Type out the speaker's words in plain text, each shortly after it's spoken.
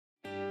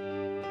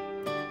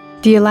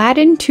The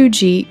Aladin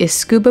 2G is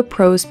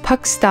ScubaPro's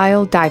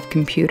puck-style dive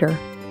computer.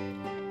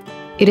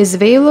 It is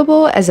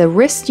available as a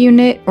wrist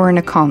unit or in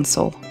a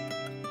console.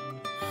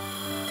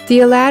 The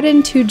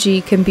Aladin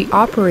 2G can be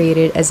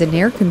operated as an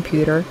air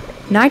computer,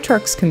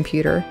 nitrox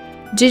computer,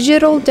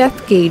 digital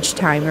depth gauge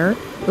timer,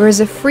 or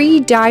as a free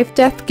dive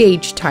depth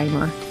gauge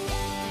timer.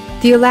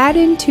 The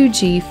Aladin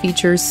 2G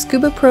features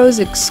ScubaPro's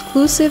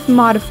exclusive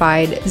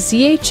modified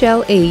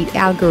ZHL8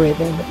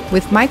 algorithm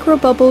with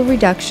microbubble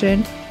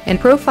reduction and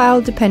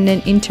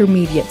profile-dependent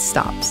intermediate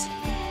stops.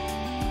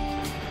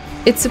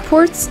 It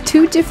supports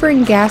 2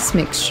 different gas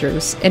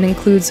mixtures and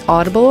includes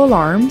audible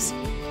alarms,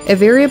 a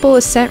variable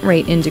ascent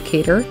rate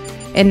indicator,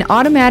 and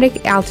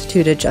automatic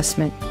altitude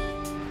adjustment.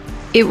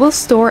 It will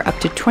store up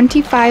to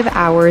 25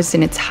 hours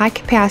in its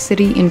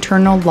high-capacity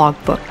internal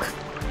logbook.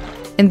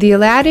 And the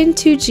Aladin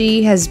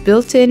 2G has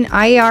built-in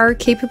IR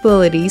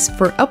capabilities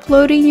for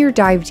uploading your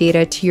dive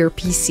data to your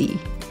PC.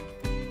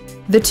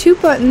 The 2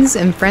 buttons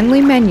and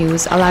friendly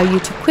menus allow you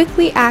to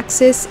quickly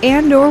access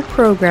and/or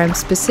program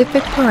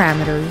specific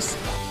parameters.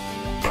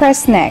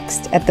 Press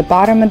Next at the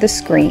bottom of the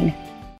screen.